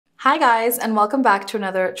Hi guys, and welcome back to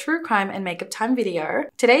another true crime and makeup time video.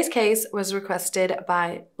 Today's case was requested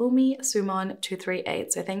by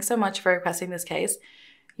Sumon238. So thanks so much for requesting this case.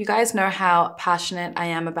 You guys know how passionate I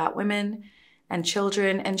am about women and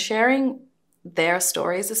children and sharing their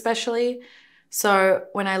stories especially. So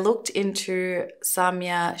when I looked into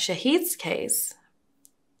Samia Shahid's case,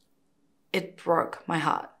 it broke my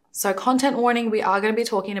heart. So content warning, we are going to be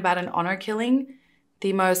talking about an honor killing,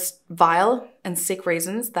 the most vile and sick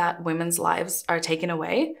reasons that women's lives are taken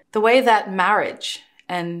away, the way that marriage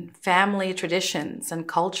and family traditions and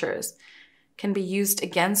cultures can be used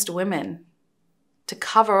against women to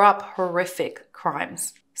cover up horrific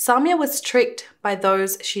crimes. Samia was tricked by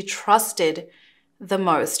those she trusted the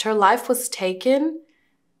most. Her life was taken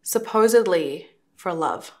supposedly for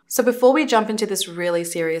love. So before we jump into this really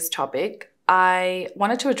serious topic, I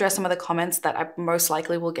wanted to address some of the comments that I most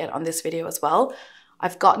likely will get on this video as well.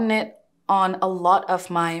 I've gotten it on a lot of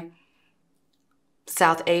my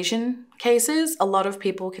South Asian cases. A lot of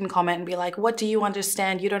people can comment and be like, what do you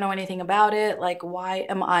understand? You don't know anything about it. Like, why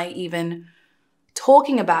am I even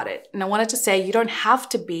talking about it? And I wanted to say, you don't have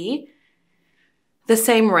to be the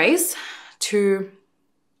same race to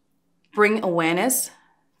bring awareness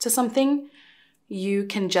to something. You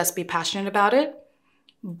can just be passionate about it.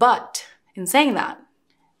 But in saying that,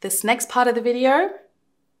 this next part of the video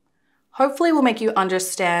hopefully will make you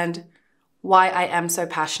understand why I am so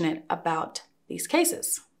passionate about these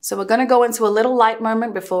cases. So we're going to go into a little light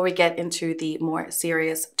moment before we get into the more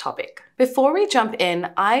serious topic. Before we jump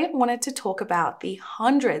in, I wanted to talk about the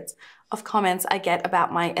hundreds of comments I get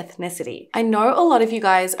about my ethnicity. I know a lot of you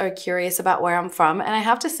guys are curious about where I'm from, and I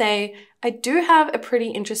have to say, I do have a pretty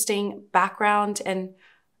interesting background and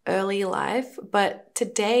early life, but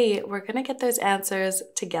today we're gonna get those answers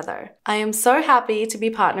together. I am so happy to be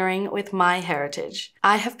partnering with My Heritage.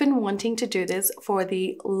 I have been wanting to do this for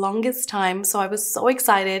the longest time, so I was so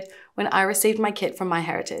excited when I received my kit from My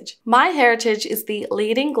Heritage. My Heritage is the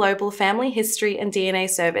leading global family history and DNA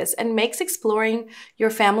service and makes exploring your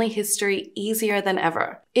family history easier than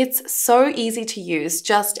ever. It's so easy to use.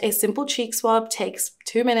 Just a simple cheek swab takes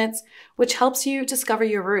 2 minutes, which helps you discover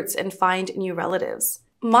your roots and find new relatives.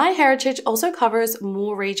 My Heritage also covers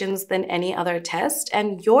more regions than any other test,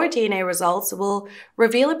 and your DNA results will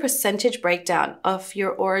reveal a percentage breakdown of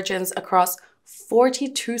your origins across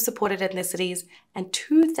 42 supported ethnicities and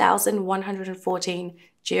 2,114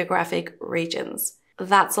 geographic regions.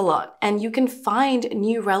 That's a lot, and you can find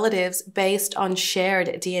new relatives based on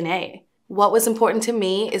shared DNA. What was important to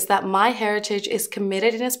me is that My Heritage is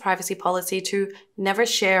committed in its privacy policy to never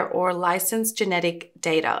share or license genetic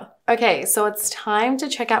data. Okay, so it's time to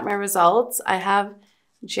check out my results. I have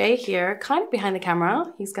Jay here, kind of behind the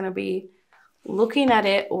camera. He's gonna be looking at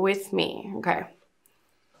it with me. Okay,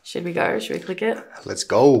 should we go? Should we click it? Let's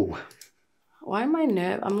go. Why am I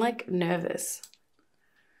I'm like nervous.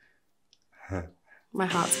 My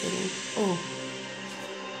heart's beating. Oh.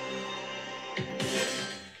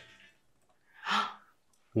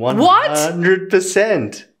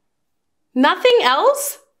 100%. Nothing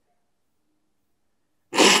else?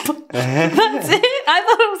 That's it? I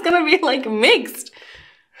thought it was gonna be like mixed.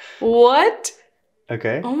 What?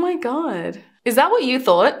 Okay. Oh my God. Is that what you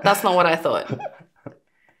thought? That's not what I thought.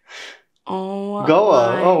 Oh,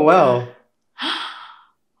 Goa. Oh, wow.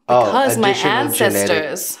 Because my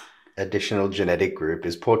ancestors. Additional genetic group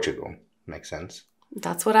is Portugal. Makes sense.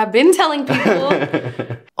 That's what I've been telling people.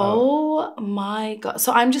 Oh my God.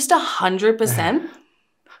 So I'm just 100%.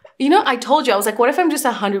 You know, I told you, I was like, what if I'm just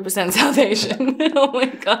 100% South Asian? Oh my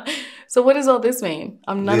God. So what does all this mean?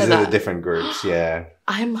 I'm none of that. These are the different groups, yeah.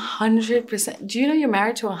 I'm 100%. Do you know you're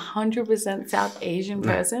married to a 100% South Asian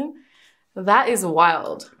person? That is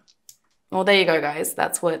wild. Well, there you go, guys.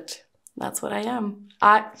 That's what I am.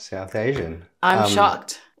 South Asian. I'm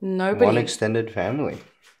shocked. Nobody. One extended family.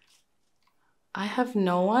 I have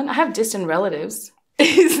no one. I have distant relatives.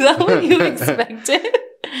 Is that what you expected?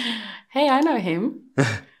 Hey, I know him.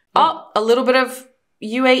 Oh, a little bit of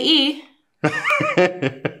UAE.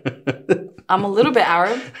 I'm a little bit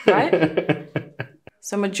Arab, right?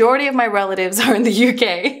 So majority of my relatives are in the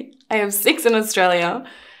UK. I have 6 in Australia.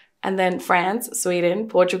 And then France, Sweden,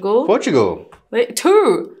 Portugal. Portugal.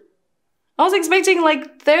 2. I was expecting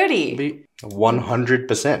like 30.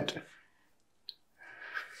 100%.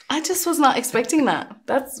 I just was not expecting that.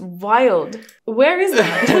 That's wild. Where is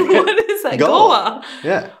that? What is that? Goa.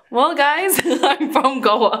 Yeah. Well, guys, I'm from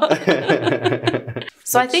Goa.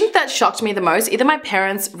 So I think that shocked me the most. Either my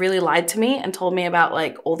parents really lied to me and told me about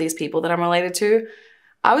like all these people that I'm related to.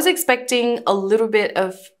 I was expecting a little bit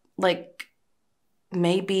of like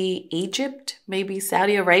maybe Egypt, maybe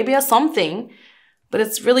Saudi Arabia, something. but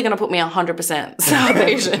it's really going to put me 100% South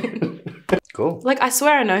Asian. Cool. Like, I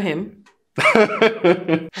swear I know him.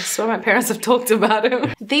 I swear my parents have talked about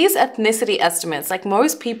him. These ethnicity estimates, like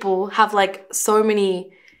most people have like so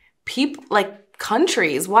many people, like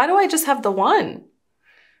countries. Why do I just have the one?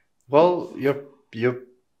 Well, you're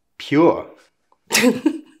pure.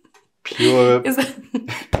 Pure. Is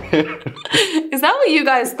that what you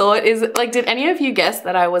guys thought? Is it like, did any of you guess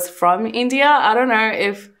that I was from India? I don't know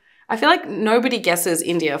if, I feel like nobody guesses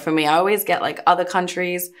India for me. I always get like other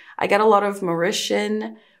countries. I get a lot of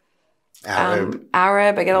Mauritian, Arab.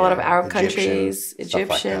 I get a lot of Arab countries,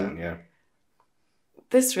 Egyptian. Like that, yeah.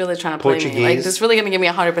 This really trying to play me. Like, this really going to give me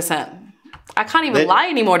 100%. I can't even lie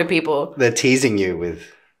anymore to people. They're teasing you with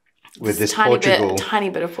this tiny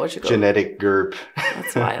bit of Portugal genetic group.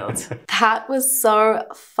 That's wild. That was so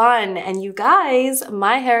fun. And you guys,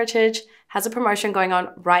 MyHeritage has a promotion going on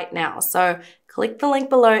right now. So click the link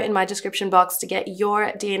below in my description box to get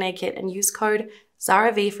your DNA kit and use code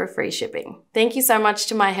Zara V for free shipping. Thank you so much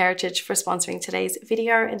to MyHeritage for sponsoring today's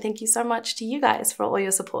video, and thank you so much to you guys for all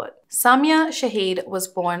your support. Samia Shahid was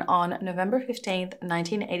born on November 15th,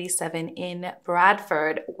 1987 in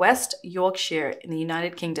Bradford, West Yorkshire in the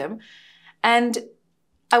United Kingdom. And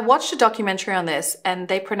I watched a documentary on this and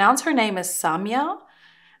they pronounce her name as Samia.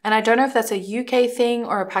 And I don't know if that's a UK thing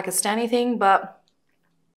or a Pakistani thing, but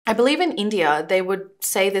I believe in India, they would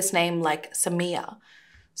say this name like Samia.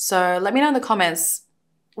 So let me know in the comments,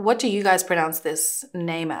 what do you guys pronounce this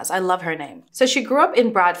name as? I love her name. So she grew up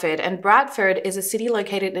in Bradford, and Bradford is a city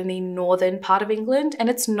located in the northern part of England, and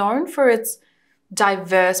it's known for its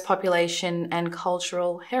diverse population and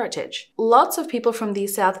cultural heritage. Lots of people from the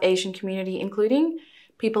South Asian community, including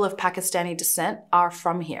people of Pakistani descent, are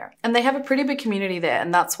from here. And they have a pretty big community there,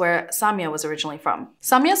 and that's where Samia was originally from.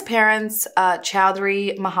 Samia's parents,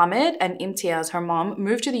 Chowdhury Muhammad and Imtiaz, her mom,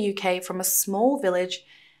 moved to the UK from a small village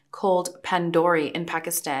called Pandori in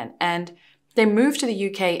Pakistan, and they moved to the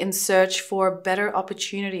UK in search for better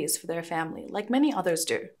opportunities for their family, like many others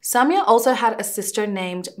do. Samia also had a sister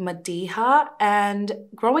named Madiha, and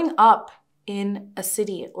growing up in a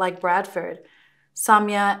city like Bradford,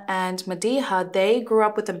 Samia and Madiha, they grew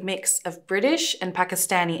up with a mix of British and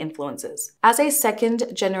Pakistani influences. As a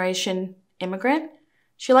second-generation immigrant,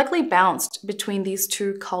 she likely bounced between these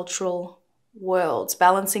two cultural worlds,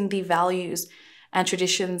 balancing the values and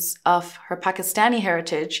traditions of her Pakistani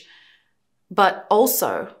heritage, but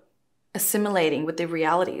also assimilating with the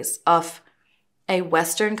realities of a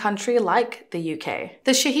Western country like the UK.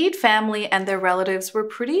 The Shahid family and their relatives were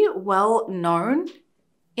pretty well known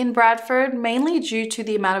in Bradford, mainly due to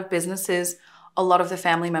the amount of businesses a lot of the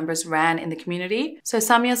family members ran in the community. So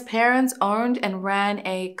Samia's parents owned and ran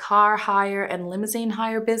a car hire and limousine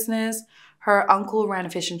hire business. Her uncle ran a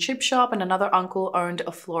fish and chip shop, and another uncle owned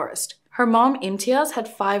a florist. Her mom, Imtiaz, had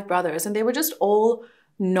 5 brothers, and they were just all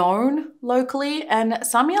known locally, and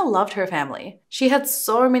Samia loved her family. She had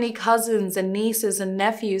so many cousins and nieces and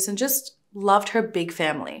nephews and just loved her big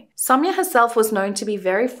family. Samia herself was known to be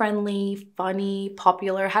very friendly, funny,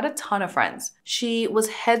 popular, had a ton of friends. She was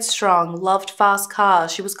headstrong, loved fast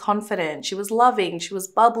cars, she was confident, she was loving, she was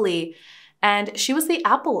bubbly, and she was the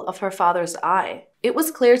apple of her father's eye. It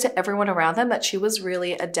was clear to everyone around them that she was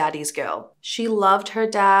really a daddy's girl. She loved her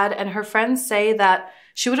dad, and her friends say that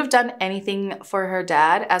she would have done anything for her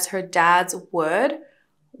dad, as her dad's word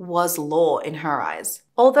was law in her eyes.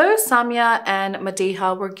 Although Samia and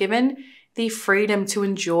Madiha were given the freedom to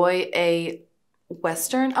enjoy a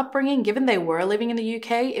Western upbringing, given they were living in the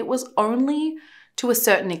UK, it was only to a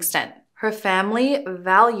certain extent. Her family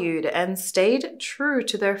valued and stayed true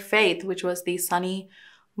to their faith, which was the Sunni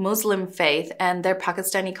Muslim faith and their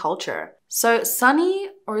Pakistani culture. So Sunni,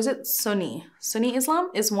 or is it Sunni? Sunni Islam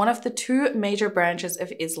is one of the 2 major branches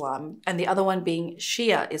of Islam, and the other one being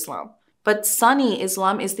Shia Islam. But Sunni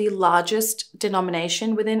Islam is the largest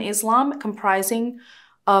denomination within Islam, comprising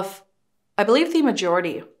of, I believe, the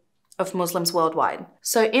majority of Muslims worldwide.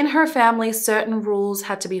 So in her family, certain rules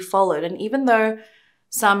had to be followed, and even though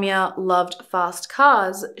Samia loved fast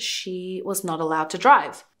cars, she was not allowed to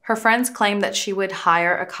drive. Her friends claimed that she would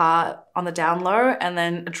hire a car on the down low and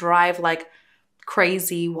then drive like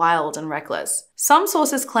crazy, wild, and reckless. Some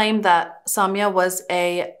sources claim that Samia was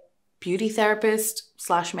a beauty therapist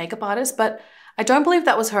 / makeup artist, but I don't believe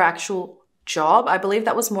that was her actual job. I believe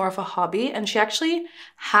that was more of a hobby, and she actually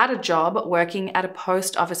had a job working at a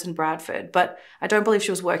post office in Bradford, but I don't believe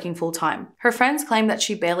she was working full time. Her friends claim that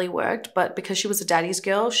she barely worked, but because she was a daddy's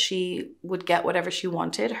girl, she would get whatever she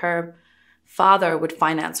wanted. Her father would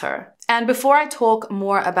finance her. And before I talk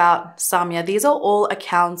more about Samia, these are all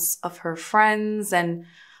accounts of her friends and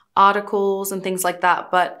articles and things like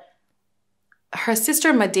that, but Her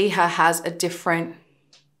sister Madiha has a different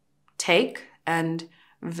take and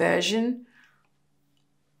version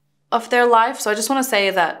of their life. So I just want to say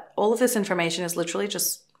that all of this information is literally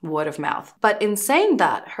just word of mouth. But in saying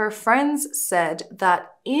that, her friends said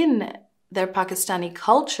that in their Pakistani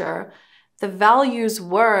culture, the values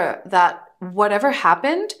were that whatever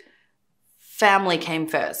happened, family came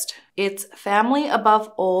first. It's family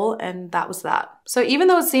above all, and that was that. So even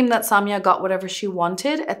though it seemed that Samia got whatever she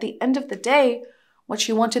wanted, at the end of the day, what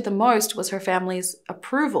she wanted the most was her family's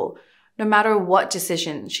approval, no matter what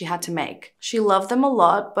decision she had to make. She loved them a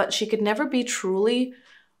lot, but she could never be truly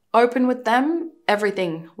open with them.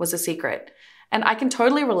 Everything was a secret. And I can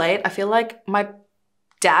totally relate. I feel like my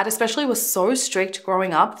dad especially was so strict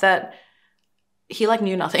growing up that he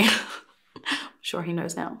knew nothing. I'm sure he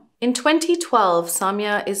knows now. In 2012,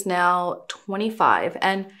 Samia is now 25,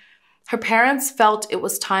 and her parents felt it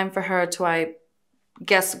was time for her to, I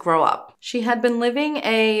guess, grow up. She had been living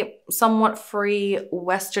a somewhat free,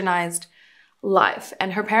 westernized life,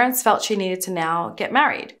 and her parents felt she needed to now get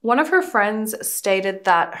married. One of her friends stated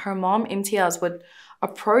that her mom, Imtiaz, would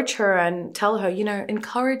approach her and tell her,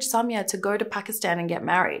 encourage Samia to go to Pakistan and get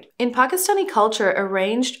married. In Pakistani culture,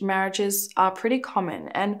 arranged marriages are pretty common,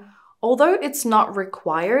 and although it's not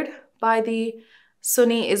required by the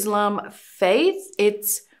Sunni Islam faith,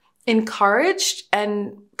 it's encouraged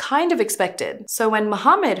and kind of expected. So when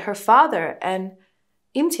Muhammad, her father, and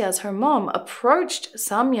Imtiaz, her mom, approached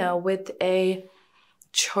Samia with a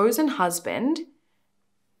chosen husband,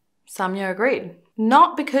 Samia agreed.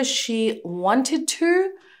 Not because she wanted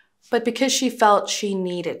to, but because she felt she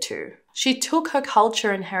needed to. She took her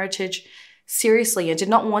culture and heritage seriously and did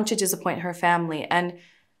not want to disappoint her family, and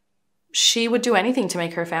she would do anything to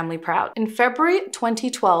make her family proud. In February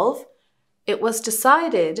 2012, it was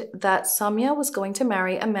decided that Samia was going to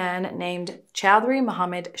marry a man named Chowdhury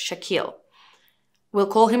Muhammad Shakil. We'll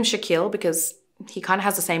call him Shakil because he kind of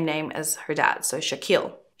has the same name as her dad, so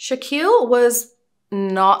Shakil. Shakil was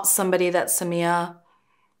not somebody that Samia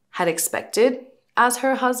had expected as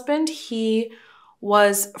her husband. He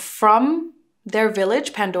was from their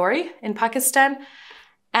village, Pandori, in Pakistan,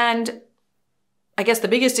 and I guess the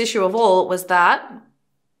biggest issue of all was that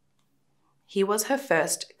he was her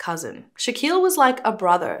first cousin. Shakil was like a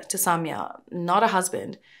brother to Samia, not a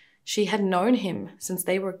husband. She had known him since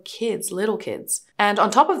they were kids, little kids. And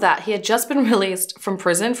on top of that, he had just been released from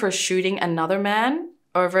prison for shooting another man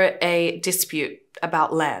over a dispute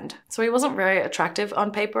about land. So he wasn't very attractive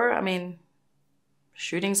on paper. I mean,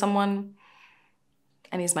 shooting someone,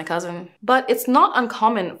 and he's my cousin. But it's not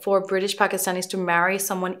uncommon for British Pakistanis to marry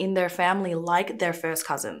someone in their family like their first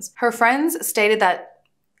cousins. Her friends stated that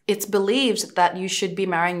it's believed that you should be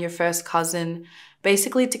marrying your first cousin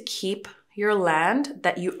basically to keep your land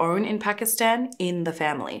that you own in Pakistan in the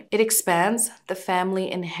family. It expands the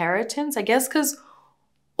family inheritance, I guess, because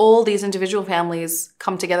all these individual families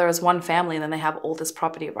come together as one family and then they have all this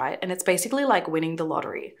property, right? And it's basically like winning the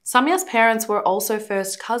lottery. Samia's parents were also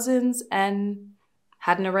first cousins and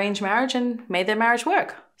had an arranged marriage and made their marriage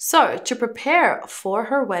work. So to prepare for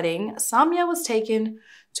her wedding, Samia was taken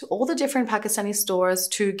to all the different Pakistani stores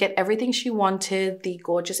to get everything she wanted, the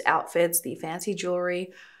gorgeous outfits, the fancy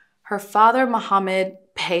jewelry. Her father, Muhammad,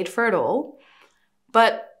 paid for it all.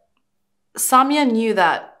 But Samia knew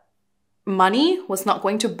that money was not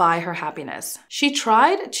going to buy her happiness. She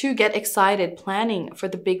tried to get excited planning for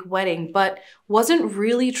the big wedding, but wasn't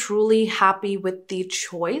really truly happy with the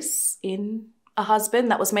choice in a husband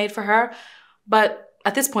that was made for her. But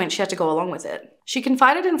at this point, she had to go along with it. She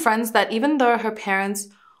confided in friends that even though her parents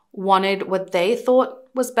wanted what they thought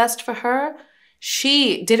was best for her,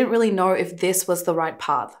 she didn't really know if this was the right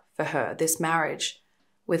path for her, this marriage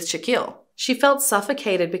with Shakil. She felt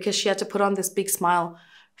suffocated because she had to put on this big smile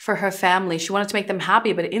for her family. She wanted to make them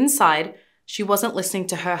happy, but inside, she wasn't listening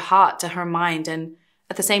to her heart, to her mind. And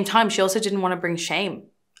at the same time, she also didn't want to bring shame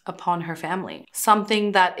upon her family.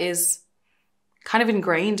 Something that is kind of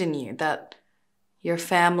ingrained in you, that your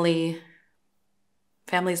family's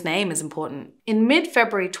name is important. In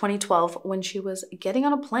mid-February 2012, when she was getting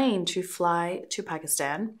on a plane to fly to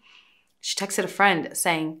Pakistan, she texted a friend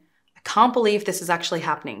saying, "I can't believe this is actually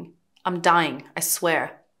happening. I'm dying, I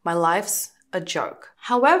swear. My life's a joke."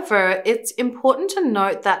 However, it's important to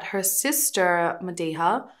note that her sister,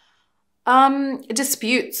 Madiha,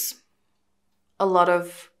 disputes a lot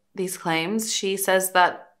of these claims. She says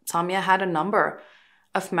that Samia had a number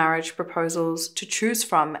of marriage proposals to choose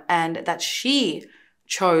from and that she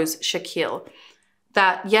chose Shakil.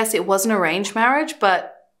 That yes, it was an arranged marriage,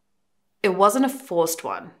 but it wasn't a forced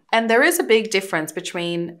one. And there is a big difference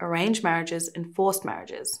between arranged marriages and forced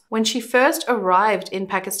marriages. When she first arrived in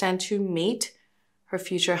Pakistan to meet her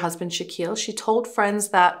future husband Shakil. She told friends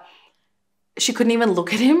that she couldn't even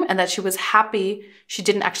look at him and that she was happy she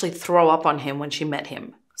didn't actually throw up on him when she met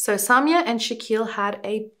him. So Samia and Shakil had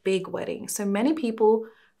a big wedding. So many people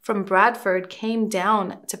from Bradford came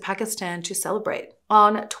down to Pakistan to celebrate.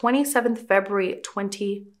 On 27th February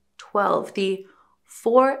 2012, the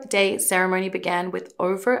 4-day ceremony began with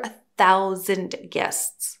over 1,000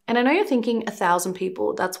 guests. And I know you're thinking 1,000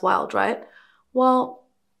 people, that's wild, right? Well,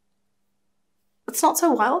 it's not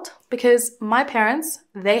so wild because my parents,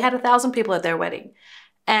 they had 1,000 people at their wedding.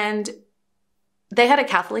 And they had a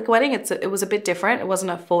Catholic wedding. It was a bit different. It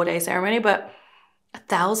wasn't a 4-day ceremony, but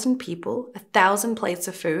 1,000 people, 1,000 plates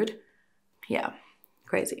of food. Yeah,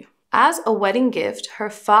 crazy. As a wedding gift, her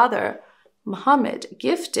father, Muhammad,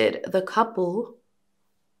 gifted the couple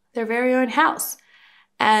their very own house.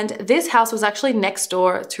 And this house was actually next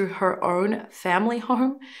door to her own family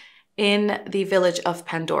home in the village of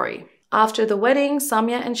Pandori. After the wedding,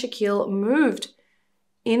 Samia and Shakil moved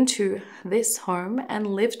into this home and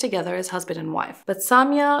lived together as husband and wife. But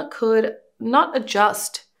Samia could not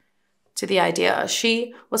adjust to the idea.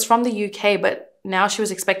 She was from the UK, but now she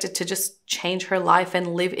was expected to just change her life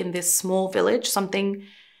and live in this small village, something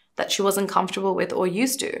that she wasn't comfortable with or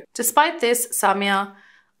used to. Despite this, Samia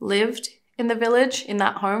lived in the village, in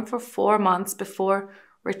that home, for 4 months before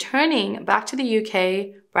returning back to the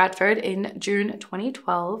UK, Bradford, in June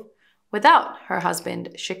 2012 without her husband,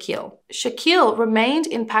 Shakil. Shakil remained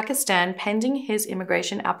in Pakistan pending his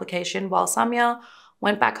immigration application while Samia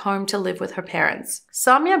went back home to live with her parents.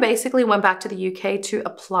 Samia basically went back to the UK to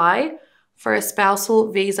apply for a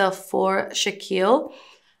spousal visa for Shakil,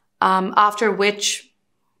 after which,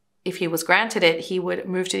 if he was granted it, he would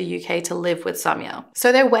move to the UK to live with Samia.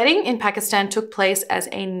 So their wedding in Pakistan took place as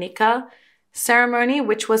a nikah ceremony,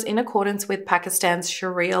 which was in accordance with Pakistan's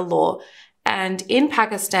Sharia law. And in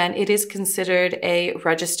Pakistan, it is considered a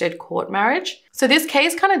registered court marriage. So this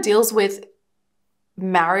case kind of deals with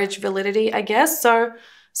marriage validity, I guess. So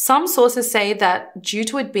some sources say that due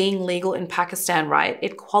to it being legal in Pakistan, right,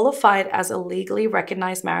 it qualified as a legally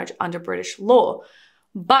recognized marriage under British law.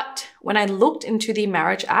 But when I looked into the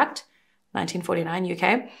Marriage Act, 1949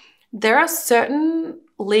 UK, there are certain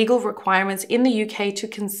legal requirements in the UK to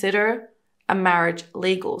consider a marriage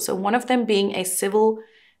legal. So one of them being a civil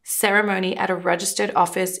ceremony at a registered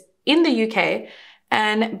office in the UK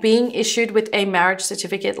and being issued with a marriage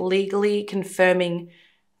certificate legally confirming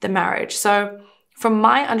the marriage. So from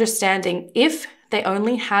my understanding, if they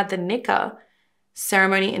only had the nikah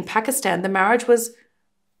ceremony in Pakistan, the marriage was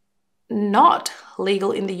not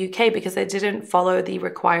legal in the UK because they didn't follow the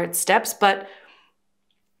required steps. But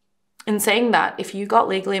in saying that, if you got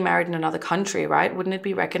legally married in another country, right, wouldn't it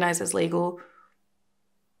be recognized as legal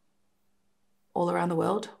all around the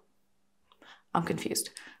world? I'm confused.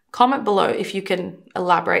 Comment below if you can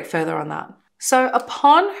elaborate further on that. So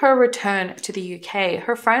upon her return to the UK,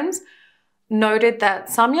 her friends noted that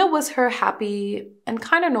Samia was her happy and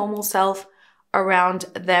kind of normal self around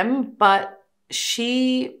them, but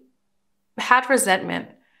she had resentment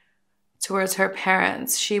towards her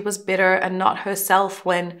parents. She was bitter and not herself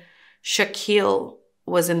when Shakil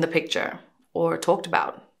was in the picture or talked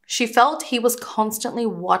about. She felt he was constantly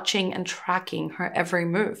watching and tracking her every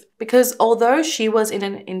move because although she was in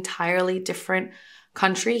an entirely different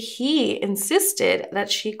country, he insisted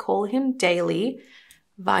that she call him daily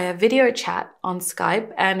via video chat on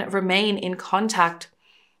Skype and remain in contact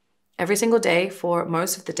every single day for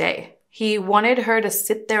most of the day. He wanted her to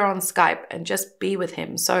sit there on Skype and just be with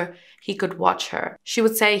him so he could watch her. She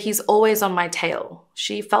would say, "He's always on my tail."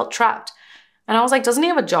 She felt trapped. And I was like, doesn't he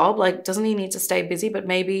have a job? Like, doesn't he need to stay busy? But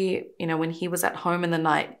maybe, you know, when he was at home in the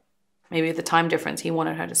night, maybe the time difference, he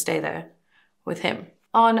wanted her to stay there with him.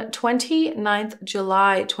 On 29th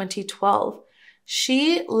July 2012,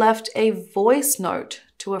 she left a voice note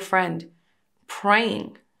to a friend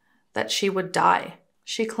praying that she would die.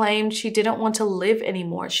 She claimed she didn't want to live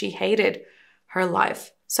anymore. She hated her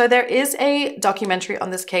life. So there is a documentary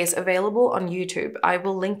on this case available on YouTube. I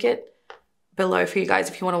will link it below for you guys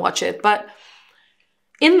if you want to watch it. But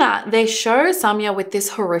in that, they show Samia with this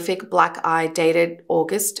horrific black eye dated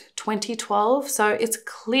August 2012. So it's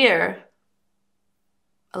clear,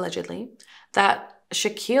 allegedly, that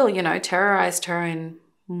Shakil, you know, terrorized her in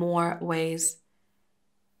more ways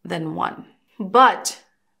than one. But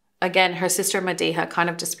again, her sister Madiha kind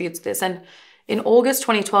of disputes this. And in August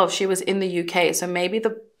 2012, she was in the UK. So maybe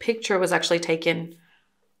the picture was actually taken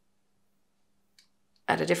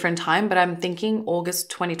at a different time, but I'm thinking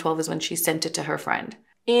August 2012 is when she sent it to her friend.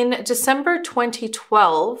 In December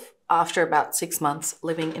 2012, after about 6 months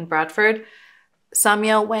living in Bradford,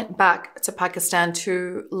 Samia went back to Pakistan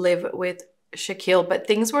to live with Shakil, but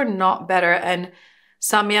things were not better and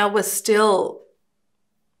Samia was still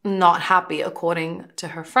not happy according to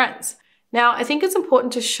her friends. Now, I think it's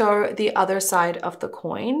important to show the other side of the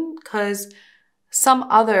coin because some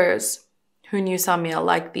others who knew Samia,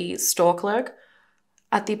 like the store clerk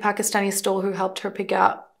at the Pakistani store who helped her pick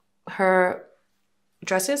out her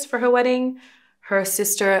dresses for her wedding, her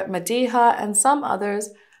sister Madiha, and some others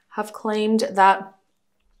have claimed that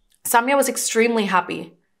Samia was extremely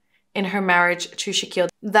happy in her marriage to Shakil,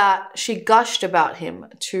 that she gushed about him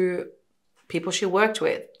to people she worked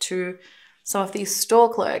with, to some of these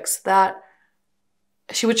store clerks, that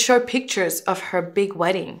she would show pictures of her big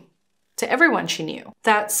wedding to everyone she knew,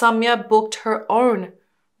 that Samia booked her own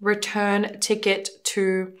return ticket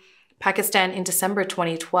to Pakistan in December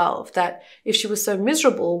 2012, that if she was so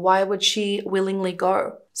miserable, why would she willingly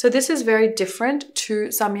go? So this is very different to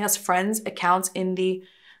Samia's friends' accounts in the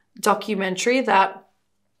documentary, that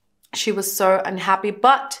she was so unhappy.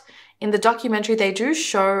 But in the documentary, they do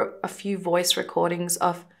show a few voice recordings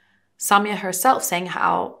of Samia herself saying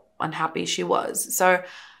how unhappy she was. So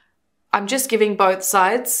I'm just giving both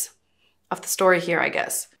sides of the story here, I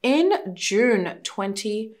guess. In June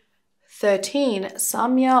 2013,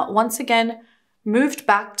 Samia once again moved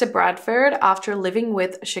back to Bradford after living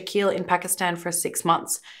with Shakil in Pakistan for 6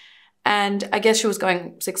 months. And I guess she was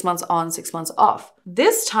going 6 months on, 6 months off.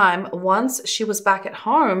 This time, once she was back at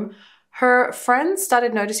home, her friends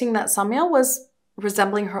started noticing that Samia was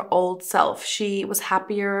resembling her old self. She was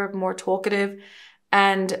happier, more talkative,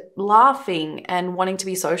 and laughing and wanting to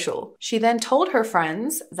be social. She then told her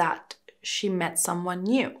friends that she met someone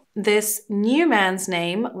new. This new man's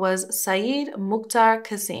name was Saeed Mukhtar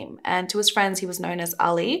Qasim, and to his friends he was known as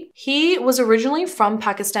Ali. He was originally from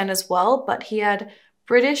Pakistan as well, but he had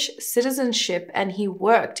British citizenship and he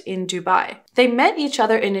worked in Dubai. They met each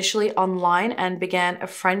other initially online and began a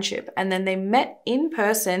friendship, and then they met in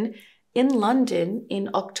person in London in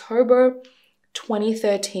October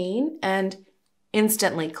 2013 and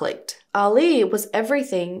instantly clicked. Ali was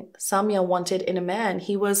everything Samia wanted in a man.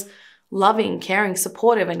 He was loving, caring,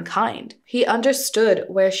 supportive, and kind. He understood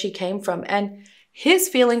where she came from, and his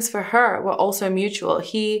feelings for her were also mutual.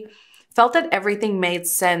 He felt that everything made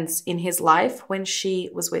sense in his life when she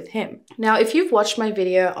was with him. Now, if you've watched my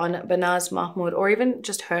video on Banaz Mahmood or even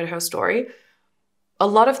just heard her story, a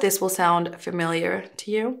lot of this will sound familiar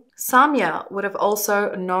to you. Samia would have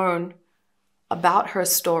also known about her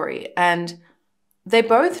story, and they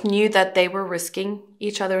both knew that they were risking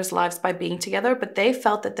each other's lives by being together, but they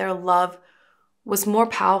felt that their love was more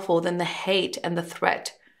powerful than the hate and the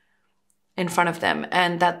threat in front of them,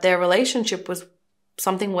 and that their relationship was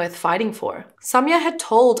something worth fighting for. Samia had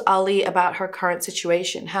told Ali about her current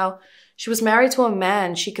situation, how she was married to a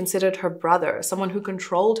man she considered her brother, someone who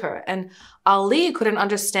controlled her, and Ali couldn't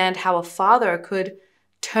understand how a father could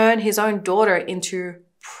turn his own daughter into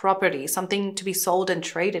property, something to be sold and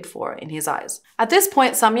traded for in his eyes. At this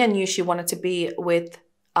point, Samia knew she wanted to be with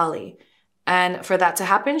Ali, and for that to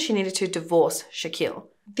happen, she needed to divorce Shakil.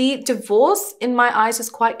 The divorce, in my eyes, is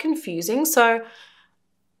quite confusing. So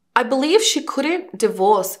I believe she couldn't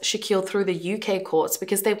divorce Shakil through the UK courts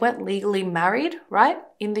because they weren't legally married, right,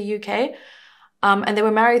 in the UK, and they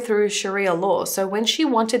were married through Sharia law. So when she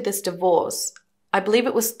wanted this divorce, I believe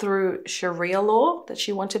it was through Sharia law that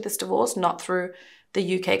she wanted this divorce, not through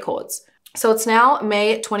the UK courts. So it's now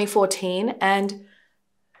May 2014, and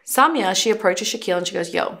Samia, she approaches Shakil and she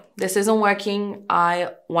goes, yo, this isn't working.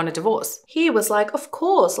 I want a divorce. He was like, of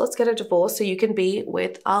course, let's get a divorce so you can be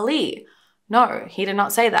with Ali. No, he did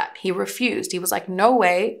not say that. He refused. He was like, no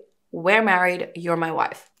way, we're married, you're my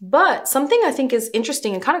wife. But something I think is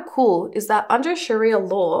interesting and kind of cool is that under Sharia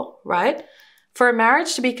law, right, for a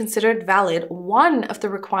marriage to be considered valid, one of the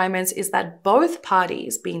requirements is that both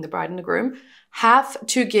parties, being the bride and the groom, have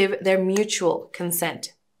to give their mutual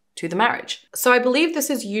consent to the marriage. So I believe this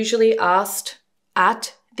is usually asked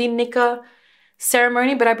at the nikah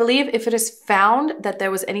ceremony, but I believe if it is found that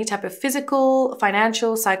there was any type of physical,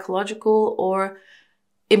 financial, psychological, or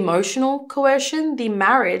emotional coercion, the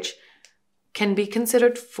marriage can be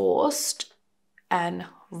considered forced and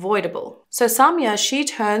voidable. So Samia, she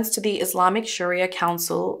turns to the Islamic Sharia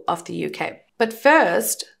Council of the UK. But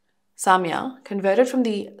first, Samia converted from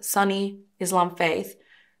the Sunni Islam faith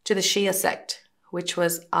to the Shia sect, which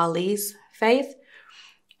was Ali's faith.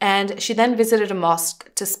 And she then visited a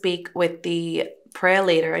mosque to speak with the prayer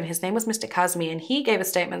leader, and his name was Mr. Kazmi, and he gave a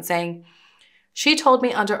statement saying, she told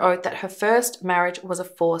me under oath that her first marriage was a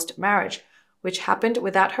forced marriage, which happened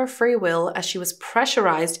without her free will as she was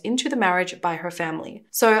pressurized into the marriage by her family.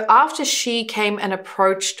 So after she came and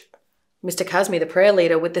approached Mr. Kazmi, the prayer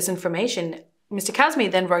leader, with this information, Mr. Kazmi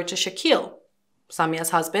then wrote to Shakil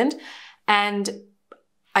Samia's husband, and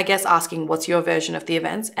I guess asking, what's your version of the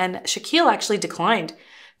events? And Shaquille actually declined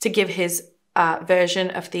to give his version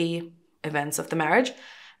of the events of the marriage.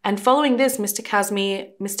 And following this, Mr.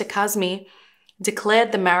 Kazmi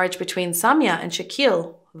declared the marriage between Samia and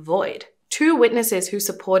Shaquille void. Two witnesses who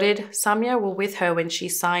supported Samia were with her when she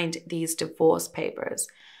signed these divorce papers,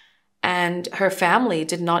 and her family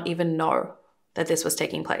did not even know that this was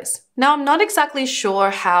taking place. Now, I'm not exactly sure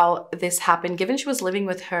how this happened, given she was living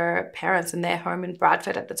with her parents in their home in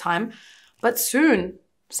Bradford at the time, but soon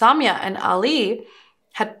Samia and Ali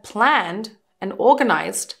had planned and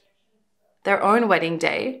organized their own wedding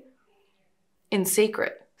day in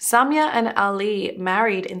secret. Samia and Ali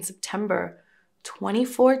married in September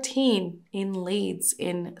 2014 in Leeds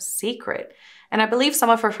in secret. And I believe some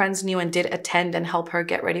of her friends knew and did attend and help her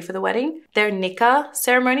get ready for the wedding. Their nikah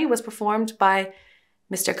ceremony was performed by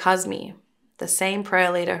Mr. Kazmi, the same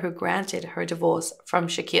prayer leader who granted her divorce from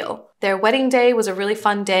Shaquille. Their wedding day was a really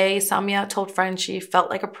fun day. Samia told friends she felt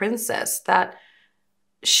like a princess, that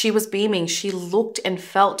she was beaming. She looked and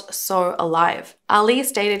felt so alive. Ali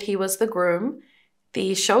stated he was the groom,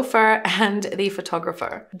 the chauffeur, and the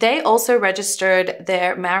photographer. They also registered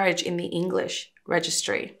their marriage in the English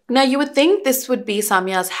registry. Now, you would think this would be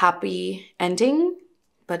Samia's happy ending,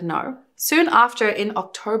 but no. Soon after, in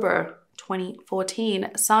October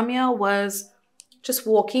 2014, Samia was just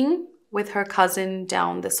walking with her cousin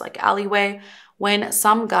down this alleyway when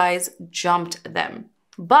some guys jumped them.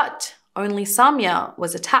 But only Samia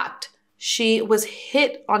was attacked. She was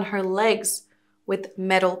hit on her legs with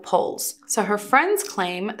metal poles. So her friends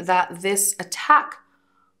claim that this attack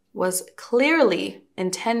was clearly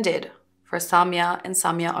intended for Samia and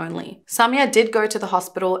Samia only. Samia did go to the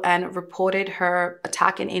hospital and reported her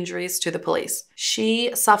attack and injuries to the police.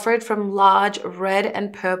 She suffered from large red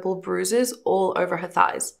and purple bruises all over her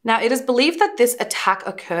thighs. Now, it is believed that this attack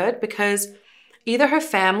occurred because either her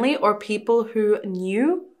family or people who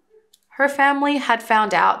knew her family had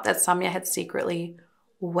found out that Samia had secretly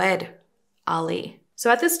wed Ali.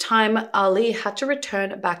 So at this time, Ali had to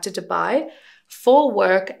return back to Dubai for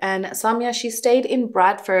work, and Samia, she stayed in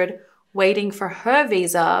Bradford waiting for her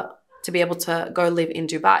visa to be able to go live in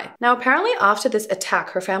Dubai. Now, apparently after this attack,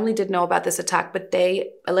 her family did know about this attack, but they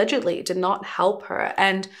allegedly did not help her.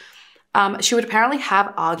 And she would apparently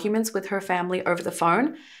have arguments with her family over the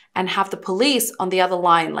phone and have the police on the other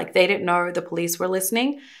line. Like, they didn't know the police were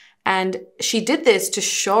listening. And she did this to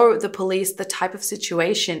show the police the type of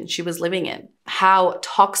situation she was living in, how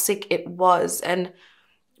toxic it was, and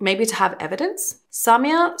maybe to have evidence.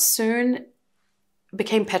 Samia soon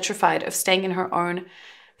became petrified of staying in her own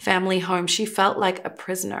family home. She felt like a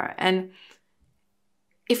prisoner. And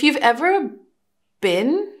if you've ever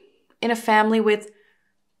been in a family with,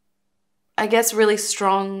 I guess, really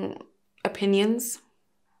strong opinions,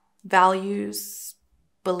 values,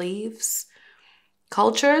 beliefs,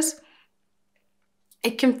 cultures,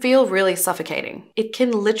 it can feel really suffocating. It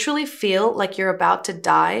can literally feel like you're about to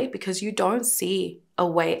die because you don't see a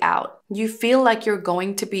way out. You feel like you're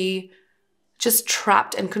going to be just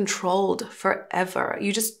trapped and controlled forever.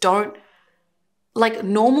 You just don't, like,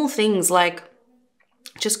 normal things like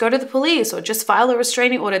just go to the police or just file a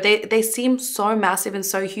restraining order. They seem so massive and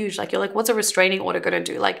so huge. Like, you're like, what's a restraining order going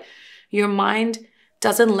to do? Like, your mind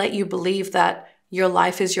doesn't let you believe that your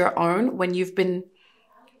life is your own when you've been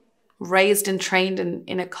raised and trained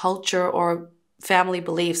in a culture or family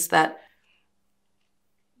beliefs that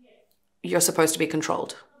you're supposed to be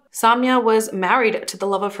controlled. Samia was married to the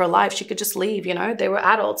love of her life. She could just leave, you know, they were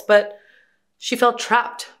adults, but she felt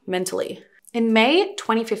trapped mentally. In May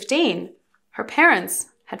 2015, her parents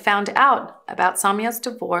had found out about Samia's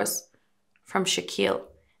divorce from Shaquille,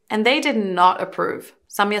 and they did not approve.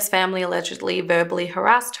 Samia's family allegedly verbally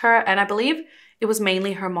harassed her, and I believe it was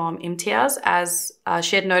mainly her mom, Imtiaz, as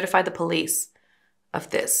she had notified the police of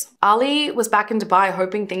this. Ali was back in Dubai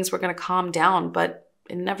hoping things were going to calm down, but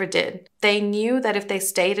it never did. They knew that if they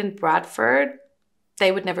stayed in Bradford,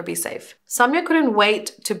 they would never be safe. Samia couldn't wait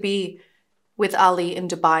to be with Ali in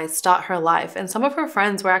Dubai, start her life, and some of her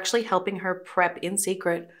friends were actually helping her prep in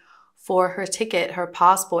secret for her ticket, her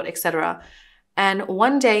passport, etc. And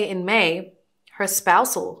one day in May, her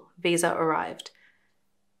spousal visa arrived.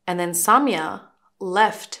 And then Samia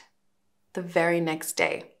left the very next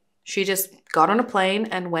day. She just got on a plane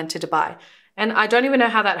and went to Dubai. And I don't even know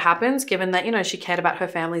how that happens, given that, you know, she cared about her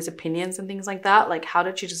family's opinions and things like that. Like, how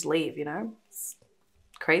did she just leave, you know? It's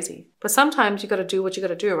crazy. But sometimes you got to do what you got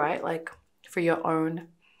to do, right? Like, for your own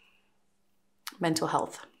mental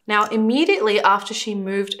health. Now, immediately after she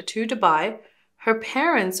moved to Dubai, her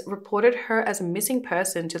parents reported her as a missing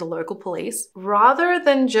person to the local police rather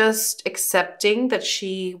than just accepting that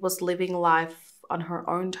she was living life on her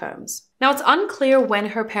own terms. Now, it's unclear when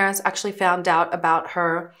her parents actually found out about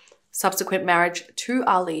her subsequent marriage to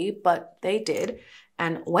Ali, but they did.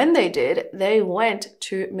 And when they did, they went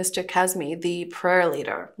to Mr. Kazmi, the prayer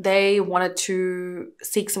leader. They wanted to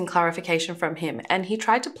seek some clarification from him, and he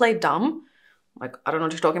tried to play dumb. Like, I don't know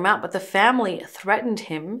what you're talking about, but the family threatened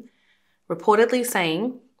him, reportedly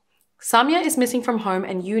saying, "Samia is missing from home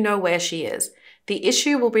and you know where she is. The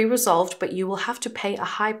issue will be resolved, but you will have to pay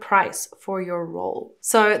a high price for your role."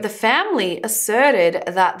 So the family asserted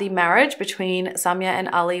that the marriage between Samia and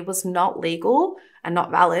Ali was not legal and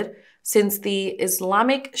not valid, since the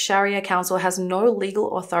Islamic Sharia Council has no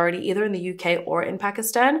legal authority either in the UK or in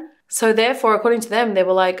Pakistan. So therefore, according to them, they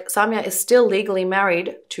were like, Samia is still legally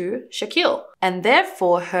married to Shakil. And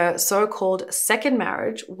therefore, her so-called second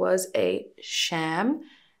marriage was a sham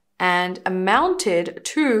and amounted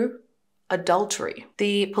to adultery.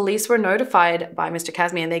 The police were notified by Mr.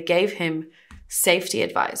 Kazmi and they gave him safety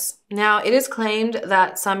advice. Now, it is claimed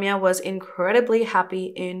that Samia was incredibly happy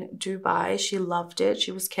in Dubai. She loved it.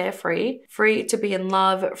 She was carefree, free to be in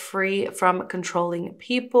love, free from controlling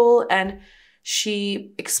people, and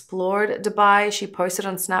she explored Dubai. She posted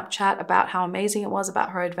on Snapchat about how amazing it was,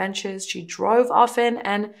 about her adventures. She drove often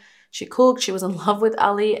and she cooked. She was in love with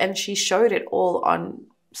Ali and she showed it all on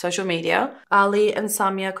social media. Ali and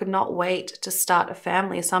Samia could not wait to start a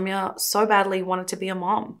family. Samia so badly wanted to be a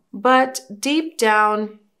mom. But deep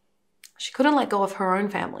down, she couldn't let go of her own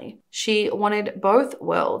family. She wanted both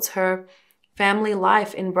worlds, her family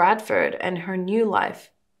life in Bradford and her new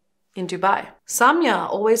life in Dubai. Samia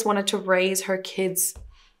always wanted to raise her kids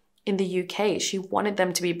in the UK. She wanted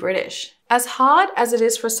them to be British. As hard as it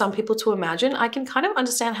is for some people to imagine, I can kind of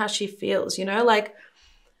understand how she feels, you know, like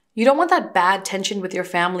you don't want that bad tension with your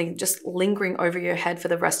family just lingering over your head for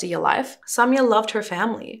the rest of your life. Samia loved her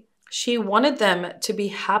family. She wanted them to be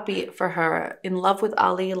happy for her, in love with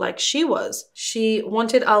Ali like she was. She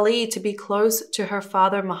wanted Ali to be close to her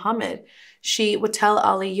father, Muhammad. She would tell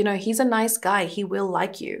Ali, you know, he's a nice guy. He will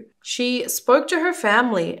like you. She spoke to her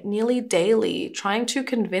family nearly daily, trying to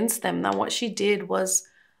convince them that what she did was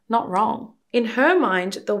not wrong. In her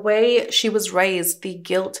mind, the way she was raised, the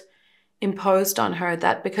guilt imposed on her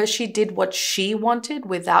that because she did what she wanted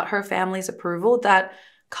without her family's approval, that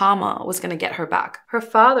karma was going to get her back. Her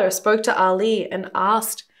father spoke to Ali and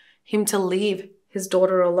asked him to leave his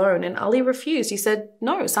daughter alone, and Ali refused. He said,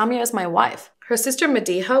 "No, Samia is my wife." Her sister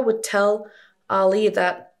Madiha would tell Ali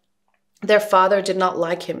that their father did not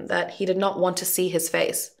like him, that he did not want to see his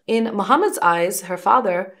face. In Muhammad's eyes, her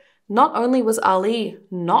father, not only was Ali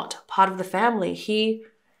not part of the family, he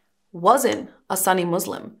wasn't a Sunni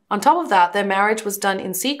Muslim. On top of that, their marriage was done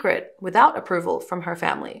in secret without approval from her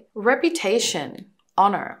family. Reputation,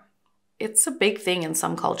 honor, it's a big thing in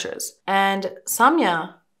some cultures. And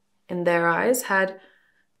Samia, in their eyes, had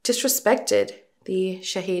disrespected the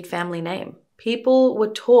Shahid family name. People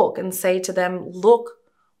would talk and say to them, look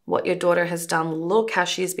what your daughter has done, look how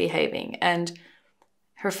she's behaving, and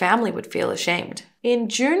her family would feel ashamed. In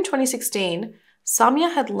June 2016,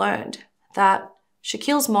 Samia had learned that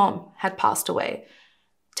Shakil's mom had passed away,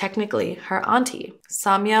 technically her auntie.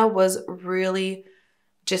 Samia was really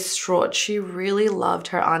distraught. She really loved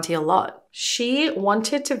her auntie a lot. She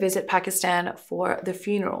wanted to visit Pakistan for the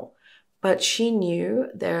funeral, but she knew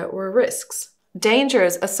there were risks,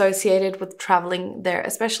 dangers associated with traveling there,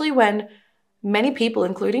 especially when many people,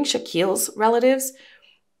 including Shakil's relatives,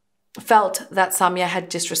 felt that Samia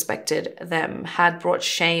had disrespected them, had brought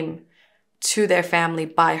shame to their family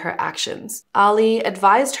by her actions. Ali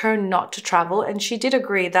advised her not to travel, and she did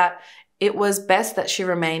agree that it was best that she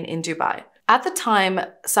remain in Dubai. At the time,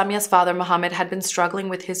 Samia's father, Muhammad, had been struggling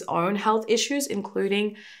with his own health issues,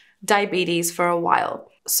 including diabetes, for a while.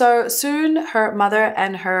 So soon, her mother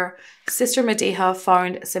and her sister Madiha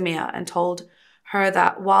phoned Samia and told her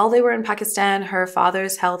that while they were in Pakistan, her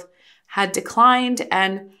father's health had declined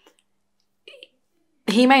and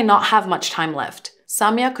he may not have much time left.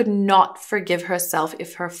 Samia could not forgive herself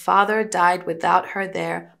if her father died without her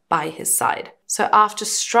there by his side. So after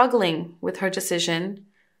struggling with her decision,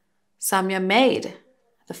 Samia made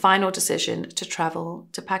the final decision to travel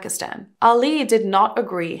to Pakistan. Ali did not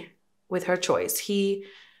agree with her choice. He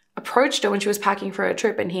approached her when she was packing for a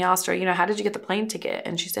trip and he asked her, you know, how did you get the plane ticket?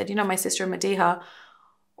 And she said, you know, my sister Madiha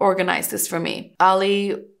organized this for me.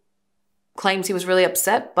 Ali claims he was really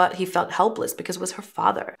upset, but he felt helpless because it was her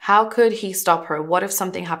father. How could he stop her? What if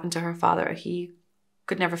something happened to her father? He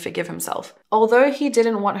could never forgive himself. Although he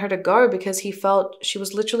didn't want her to go because he felt she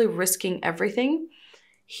was literally risking everything,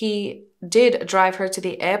 he did drive her to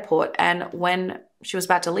the airport, and when she was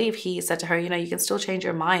about to leave, he said to her, you can still change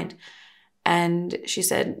your mind. And she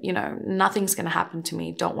said, nothing's going to happen to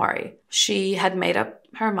me. Don't worry. She had made up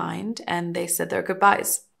her mind, and they said their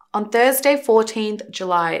goodbyes. On Thursday, 14th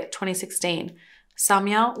July 2016,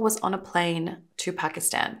 Samia was on a plane to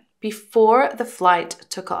Pakistan. Before the flight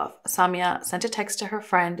took off, Samia sent a text to her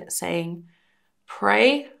friend saying,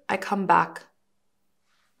 "Pray I come back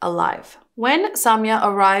alive." When Samia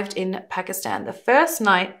arrived in Pakistan, the first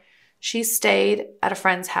night she stayed at a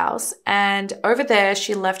friend's house, and over there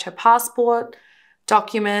she left her passport,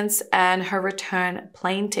 documents, and her return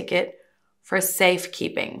plane ticket for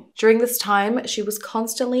safekeeping. During this time, she was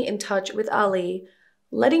constantly in touch with Ali,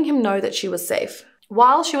 letting him know that she was safe.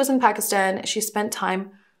 While she was in Pakistan, she spent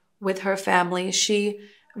time with her family. She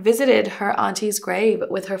visited her auntie's grave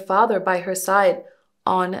with her father by her side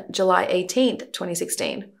on July 18th,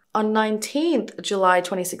 2016. On 19th July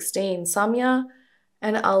 2016, Samia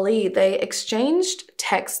and Ali, they exchanged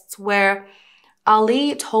texts where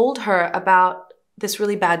Ali told her about this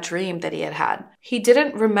really bad dream that he had had. He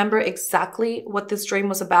didn't remember exactly what this dream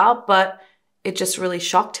was about, but it just really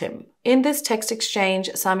shocked him. In this text exchange,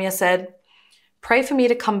 Samia said, "Pray for me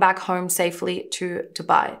to come back home safely to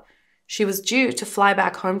Dubai." She was due to fly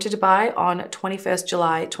back home to Dubai on 21st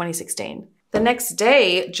July 2016. The next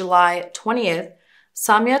day, July 20th,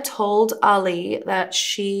 Samia told Ali that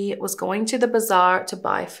she was going to the bazaar to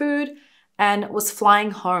buy food and was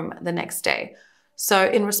flying home the next day. So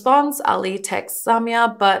in response, Ali texts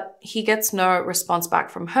Samia, but he gets no response back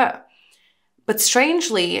from her. But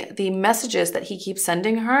strangely, the messages that he keeps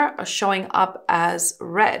sending her are showing up as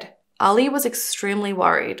read. Ali was extremely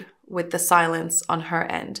worried with the silence on her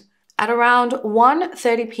end. At around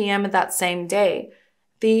 1:30 p.m. that same day,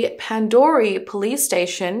 the Pandori police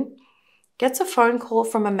station gets a phone call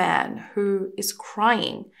from a man who is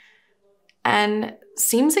crying and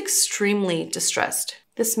seems extremely distressed.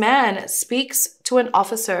 This man speaks to an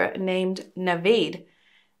officer named Naveed,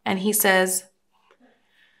 and he says,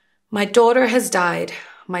 "My daughter has died.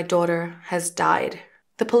 My daughter has died."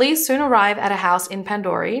 The police soon arrive at a house in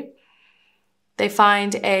Pandori. They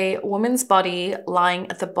find a woman's body lying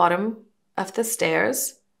at the bottom of the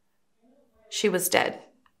stairs. She was dead.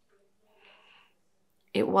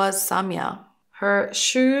 It was Samia. Her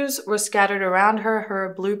shoes were scattered around her.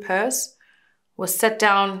 Her blue purse was set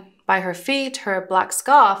down by her feet. Her black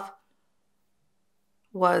scarf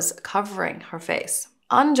was covering her face.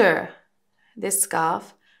 Under this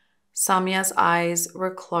scarf, Samia's eyes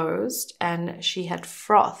were closed and she had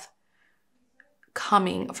froth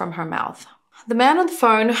coming from her mouth. The man on the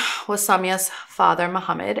phone was Samia's father,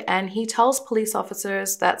 Mohammed, and he tells police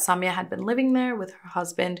officers that Samia had been living there with her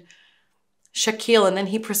husband, Shakil, and then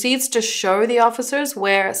he proceeds to show the officers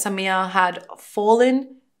where Samia had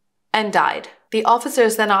fallen and died. The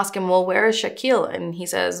officers then ask him, "Well, where is Shakil?" And he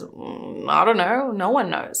says, "I don't know. No one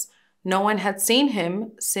knows." No one had seen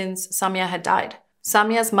him since Samia had died.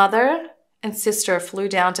 Samia's mother and sister flew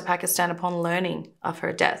down to Pakistan upon learning of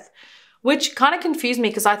her death, which kind of confused me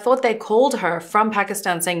because I thought they called her from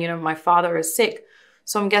Pakistan saying, "My father is sick."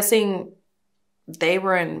 So I'm guessing they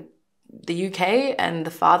were in the UK and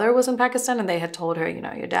the father was in Pakistan and they had told her,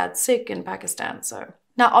 "Your dad's sick in Pakistan." So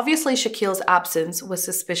now, obviously, Shakil's absence was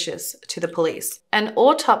suspicious to the police. An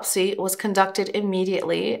autopsy was conducted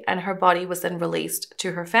immediately and her body was then released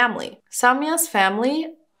to her family. Samia's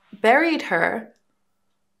family buried her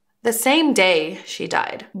the same day she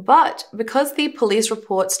died. But because the police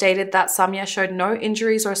report stated that Samia showed no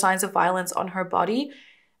injuries or signs of violence on her body,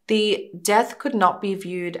 the death could not be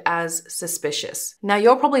viewed as suspicious. Now,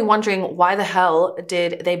 you're probably wondering why the hell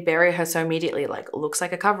did they bury her so immediately? Looks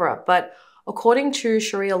like a cover-up. But according to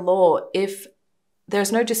Sharia law, if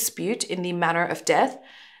there's no dispute in the manner of death,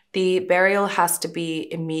 the burial has to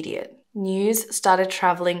be immediate. News started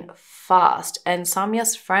traveling fast and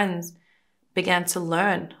Samia's friends began to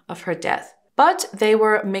learn of her death. But they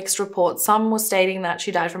were mixed reports. Some were stating that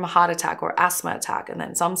she died from a heart attack or asthma attack, and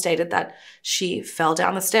then some stated that she fell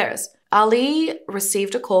down the stairs. Ali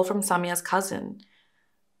received a call from Samia's cousin,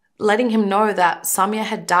 letting him know that Samia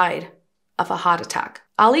had died of a heart attack.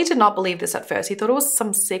 Ali did not believe this at first. He thought it was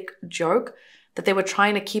some sick joke that they were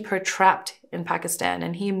trying to keep her trapped in Pakistan,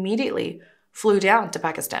 and he immediately flew down to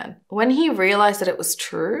Pakistan. When he realized that it was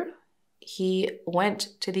true, he went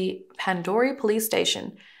to the Pandori police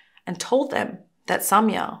station and told them that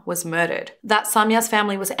Samia was murdered. That Samia's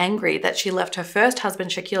family was angry that she left her first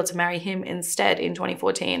husband, Shakil, to marry him instead in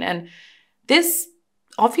 2014. And this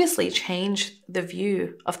obviously changed the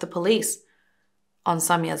view of the police on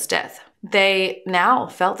Samia's death. They now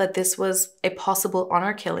felt that this was a possible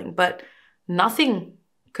honor killing, but nothing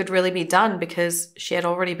could really be done because she had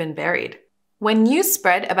already been buried. When news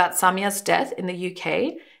spread about Samia's death in the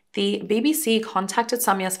UK, the BBC contacted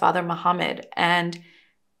Samia's father, Mohammed, and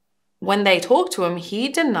when they talked to him, he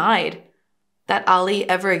denied that Ali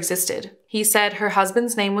ever existed. He said her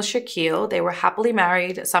husband's name was Shakil, they were happily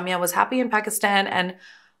married, Samia was happy in Pakistan, and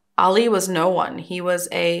Ali was no one. He was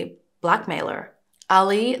a blackmailer.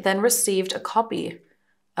 Ali then received a copy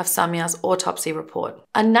of Samia's autopsy report.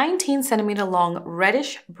 A 19-centimeter long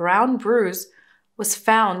reddish-brown bruise was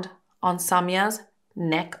found on Samia's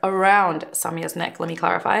neck, around Samia's neck, let me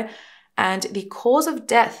clarify, and the cause of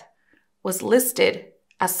death was listed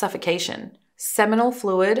as suffocation. Seminal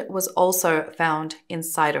fluid was also found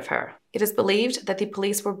inside of her. It is believed that the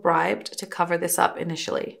police were bribed to cover this up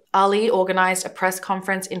initially. Ali organized a press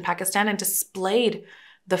conference in Pakistan and displayed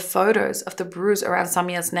the photos of the bruise around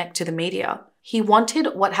Samia's neck to the media. He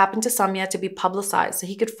wanted what happened to Samia to be publicized so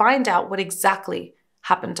he could find out what exactly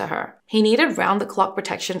happened to her. He needed round-the-clock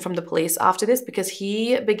protection from the police after this because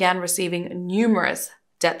he began receiving numerous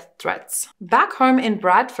death threats. Back home in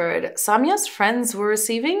Bradford, Samia's friends were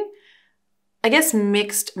receiving, I guess,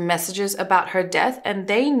 mixed messages about her death, and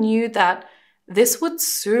they knew that this would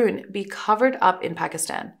soon be covered up in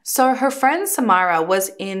Pakistan. So her friend Samira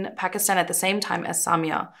was in Pakistan at the same time as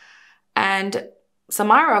Samia, and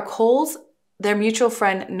Samira calls their mutual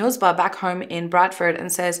friend Nuzba back home in Bradford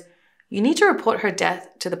and says, "You need to report her death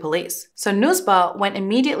to the police." So Nuzba went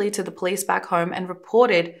immediately to the police back home and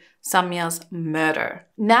reported Samia's murder.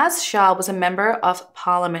 Naz Shah was a member of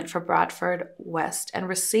parliament for Bradford West and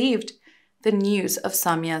received the news of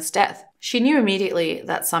Samia's death. She knew immediately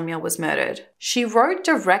that Samia was murdered. She wrote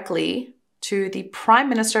directly to the Prime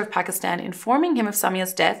Minister of Pakistan informing him of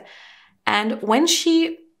Samia's death, and when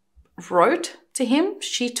she wrote to him,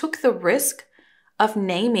 she took the risk of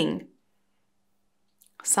naming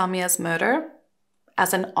Samia's murder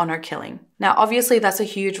as an honor killing. Now, obviously, that's a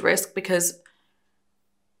huge risk because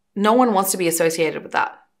no one wants to be associated with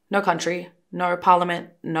that. No country, no parliament,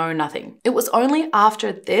 no nothing. It was only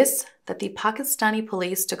after this that the Pakistani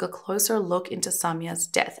police took a closer look into Samia's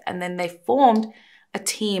death, and then they formed a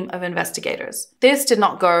team of investigators. This did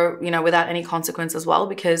not go, without any consequence as well,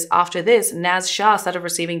 because after this, Naz Shah started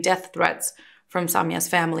receiving death threats from Samia's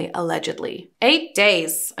family, allegedly. 8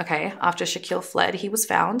 days, after Shakil fled, he was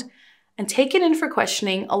found and taken in for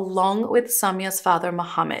questioning along with Samia's father,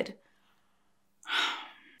 Mohammed.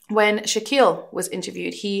 When Shakil was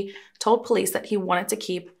interviewed, he told police that he wanted to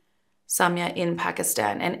keep Samia in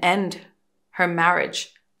Pakistan and end her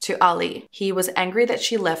marriage to Ali. He was angry that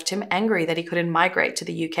she left him, angry that he couldn't migrate to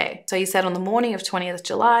the UK. So he said on the morning of 20th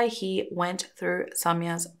July, he went through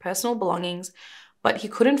Samia's personal belongings, but he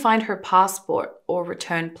couldn't find her passport or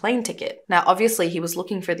return plane ticket. Now, obviously, he was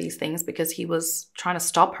looking for these things because he was trying to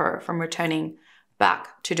stop her from returning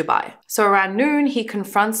back to Dubai. So around noon, he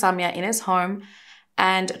confronts Samia in his home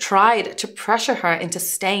and tried to pressure her into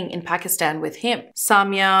staying in Pakistan with him.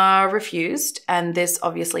 Samia refused, and this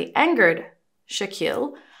obviously angered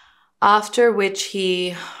Shakil, after which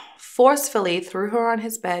he forcefully threw her on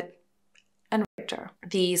his bed and raped her.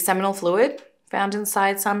 The seminal fluid found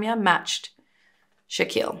inside Samia matched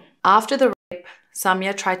Shakil. After the rape,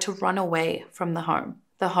 Samia tried to run away from the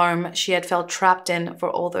home she had felt trapped in for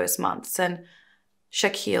all those months, and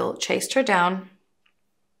Shakil chased her down,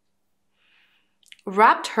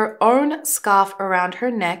 wrapped her own scarf around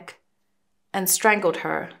her neck, and strangled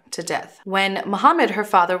her to death. When Mohammed, her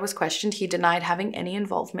father, was questioned, he denied having any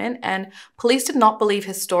involvement, and police did not believe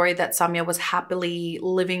his story that Samia was happily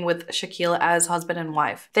living with Shakil as husband and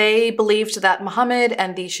wife. They believed that Mohammed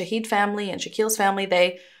and the Shahid family and Shakil's family,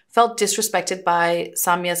 they felt disrespected by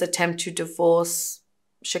Samia's attempt to divorce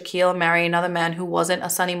Shakil, marry another man who wasn't a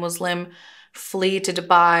Sunni Muslim, flee to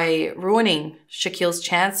Dubai, ruining Shakil's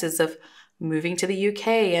chances of moving to the UK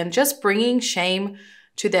and just bringing shame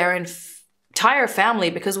to their entire family,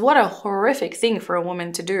 because what a horrific thing for a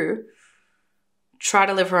woman to do. Try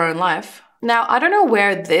to live her own life. Now, I don't know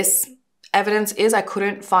where this evidence is. I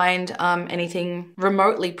couldn't find anything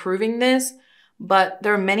remotely proving this, but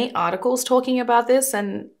there are many articles talking about this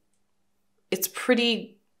and it's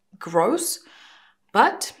pretty gross.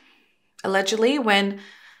 But allegedly, when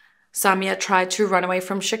Samia tried to run away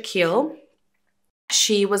from Shakil,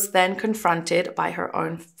 she was then confronted by her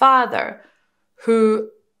own father, who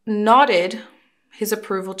nodded his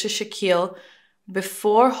approval to Shakil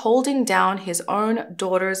before holding down his own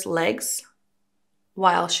daughter's legs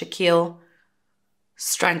while Shakil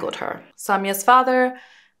strangled her. Samia's father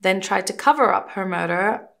then tried to cover up her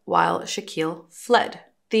murder while Shakil fled.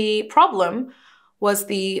 The problem was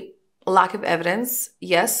the lack of evidence.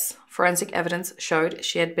 Yes, forensic evidence showed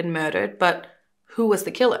she had been murdered, but who was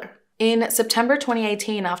the killer. In September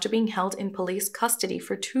 2018, after being held in police custody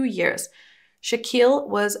for 2 years, Shakil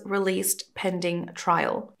was released pending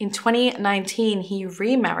trial. In 2019, he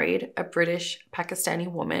remarried a British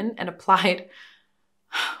Pakistani woman and applied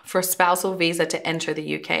for a spousal visa to enter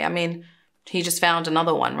the UK. I mean, he just found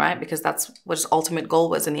another one, right? Because that's what his ultimate goal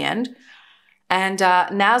was in the end. And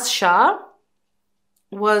Naz Shah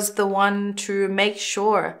was the one to make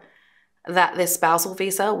sure that this spousal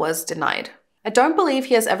visa was denied. I don't believe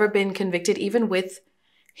he has ever been convicted, even with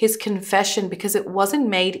his confession, because it wasn't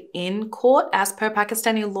made in court as per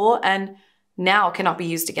Pakistani law and now cannot be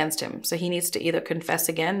used against him. So he needs to either confess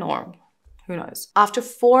again or who knows. After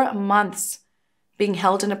 4 months being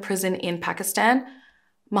held in a prison in Pakistan,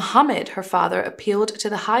 Muhammad, her father, appealed to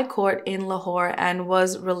the High Court in Lahore and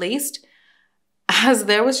was released, as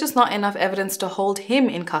there was just not enough evidence to hold him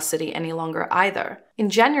in custody any longer either. In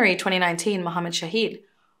January 2019, Muhammad Shahid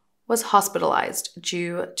was hospitalized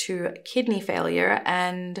due to kidney failure,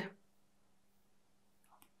 and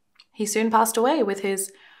he soon passed away with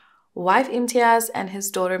his wife Imtiaz and his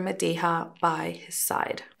daughter Madiha by his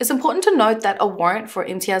side. It's important to note that a warrant for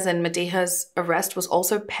Imtiaz and Madiha's arrest was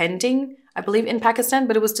also pending, I believe, in Pakistan,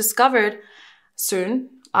 but it was discovered soon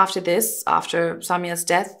after this, after Samia's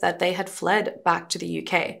death, that they had fled back to the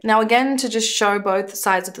UK. Now, again, to just show both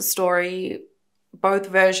sides of the story, both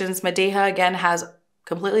versions, Madiha again has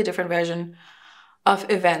completely different version of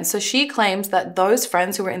events. So she claims that those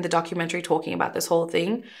friends who were in the documentary talking about this whole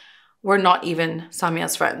thing were not even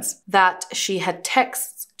Samia's friends, that she had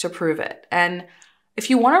texts to prove it. And if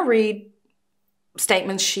you want to read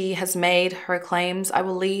statements she has made, her claims, I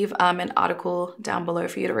will leave an article down below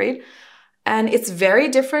for you to read. And it's very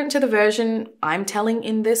different to the version I'm telling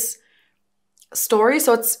in this story.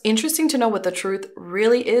 So it's interesting to know what the truth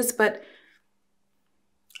really is, but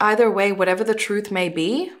either way, whatever the truth may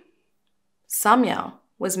be, Samia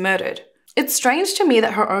was murdered. It's strange to me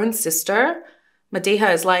that her own sister,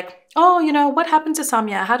 Madiha, is like, oh, you know, what happened to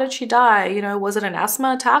Samia? How did she die? You know, was it an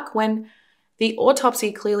asthma attack? When the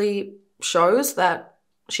autopsy clearly shows that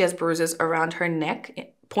she has bruises around her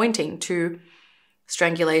neck, pointing to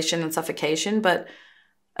strangulation and suffocation. But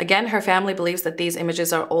again, her family believes that these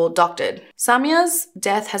images are all doctored. Samia's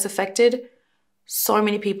death has affected so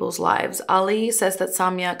many people's lives. Ali says that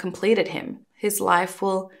Samia completed him. His life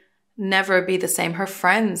will never be the same. Her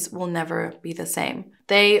friends will never be the same.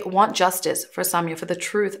 They want justice for Samia, for the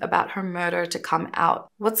truth about her murder to come out.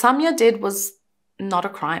 What Samia did was not a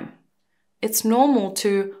crime. It's normal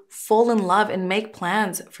to fall in love and make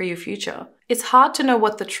plans for your future. It's hard to know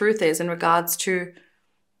what the truth is in regards to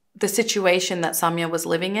the situation that Samia was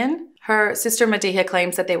living in. Her sister Madiha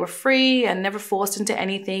claims that they were free and never forced into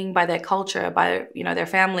anything by their culture, by, you know, their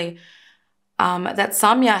family. That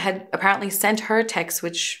Samia had apparently sent her texts,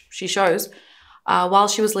 which she shows, while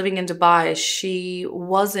she was living in Dubai. She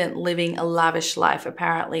wasn't living a lavish life,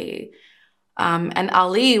 apparently. And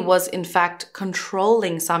Ali was, in fact,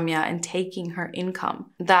 controlling Samia and taking her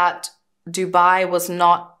income. That Dubai was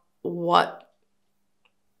not what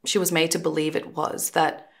she was made to believe it was,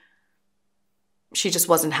 that she just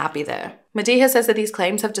wasn't happy there. Madiha says that these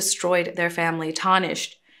claims have destroyed their family,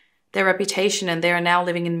 tarnished their reputation, and they are now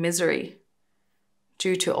living in misery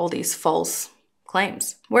due to all these false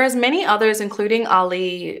claims. Whereas many others, including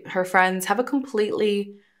Ali, her friends, have a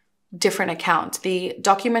completely different account. The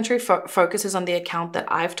documentary focuses on the account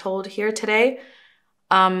that I've told here today.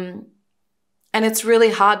 And it's really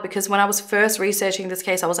hard because when I was first researching this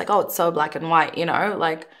case, I was like, oh, it's so black and white, you know,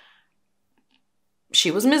 like she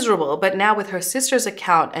was miserable. But now with her sister's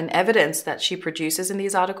account and evidence that she produces in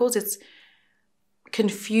these articles, it's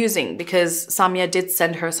confusing because Samia did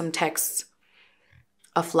send her some texts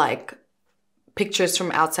of like pictures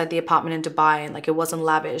from outside the apartment in Dubai, and like it wasn't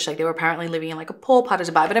lavish. Like they were apparently living in like a poor part of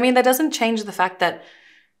Dubai. But I mean, that doesn't change the fact that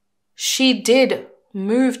she did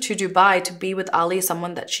move to Dubai to be with Ali,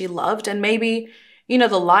 someone that she loved. And maybe, you know,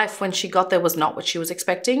 the life when she got there was not what she was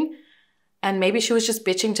expecting. And maybe she was just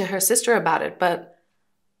bitching to her sister about it. But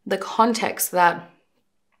the context that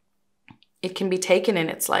it can be taken in,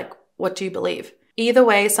 it's like, what do you believe? Either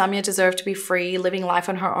way, Samia deserved to be free, living life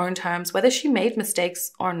on her own terms, whether she made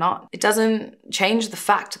mistakes or not. It doesn't change the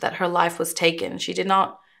fact that her life was taken. She did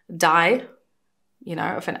not die, you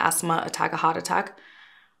know, of an asthma attack, a heart attack.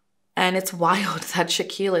 And it's wild that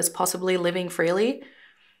Shakil is possibly living freely,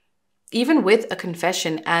 even with a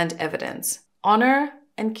confession and evidence. Honor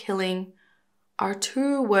and killing are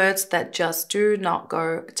two words that just do not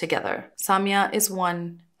go together. Samia is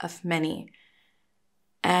one of many.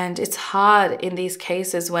 And it's hard in these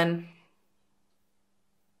cases when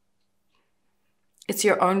it's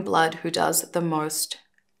your own blood who does the most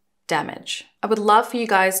damage. I would love for you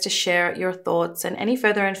guys to share your thoughts and any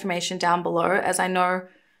further information down below, as I know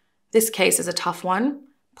this case is a tough one.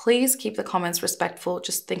 Please keep the comments respectful.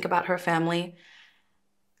 Just think about her family.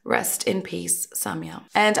 Rest in peace, Samia.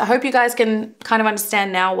 And I hope you guys can kind of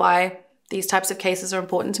understand now why these types of cases are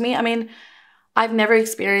important to me. I mean, I've never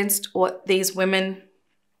experienced what these women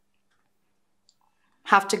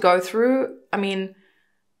have to go through. I mean,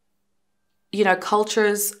 you know,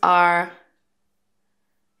 cultures are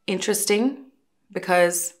interesting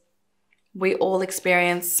because we all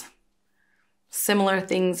experience similar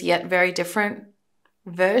things, yet very different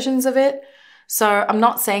versions of it. So I'm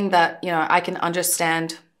not saying that, you know, I can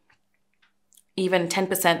understand even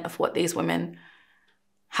 10% of what these women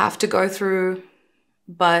have to go through,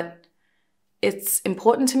 but it's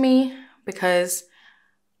important to me because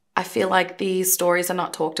I feel like these stories are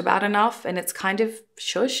not talked about enough, and it's kind of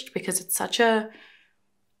shushed because it's such a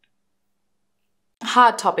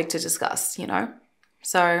hard topic to discuss, you know?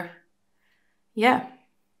 So yeah,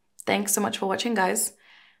 thanks so much for watching, guys,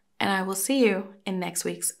 and I will see you in next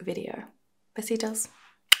week's video. Besitos.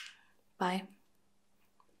 Bye.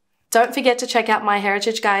 Don't forget to check out my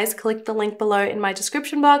heritage, guys. Click the link below in my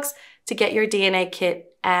description box to get your DNA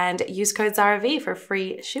kit and use code Zara V for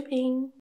free shipping.